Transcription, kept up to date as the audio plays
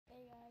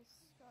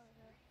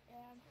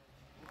and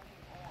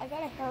I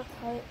got a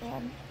haircut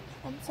and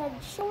I decided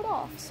to show it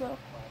off. So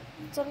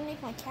it's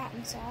underneath my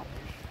catnip hat.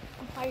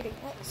 I'm hiding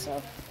it.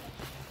 So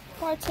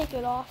before I take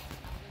it off,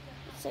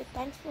 I'd say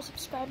thanks for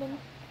subscribing.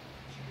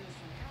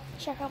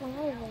 Check out my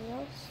other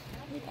videos.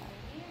 Look at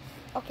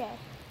that. Okay.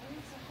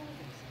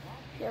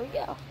 Here we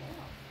go.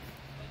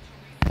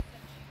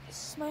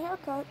 This is my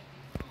haircut.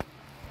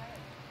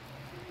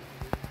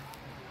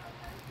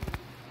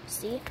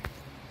 See?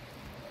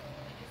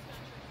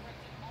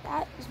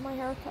 That is my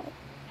haircut.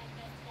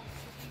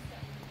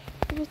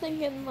 You're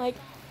thinking, like,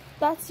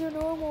 that's your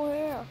normal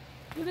hair.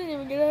 You didn't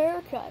even get a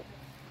haircut.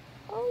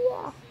 Oh,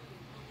 yeah.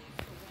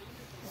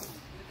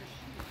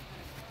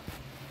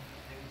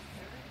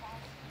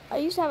 I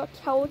used to have a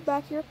cowlick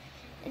back here,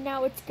 and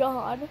now it's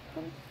gone.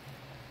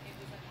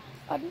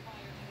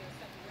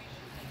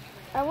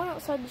 I went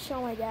outside to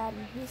show my dad,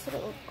 and he said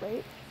it looked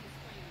great.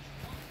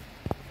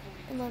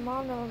 And my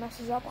mom never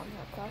messes up on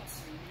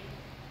haircuts.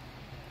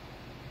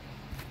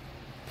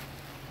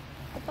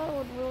 I thought it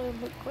would really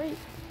look great.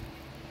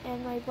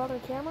 And my brother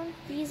Cameron,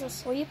 he's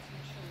asleep.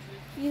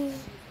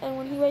 And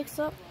when he wakes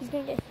up, he's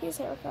gonna get his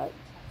haircut.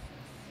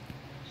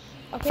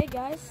 Okay,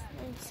 guys,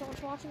 thanks so much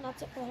for watching.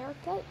 That's it for the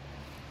haircut.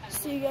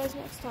 See you guys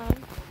next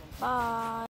time. Bye.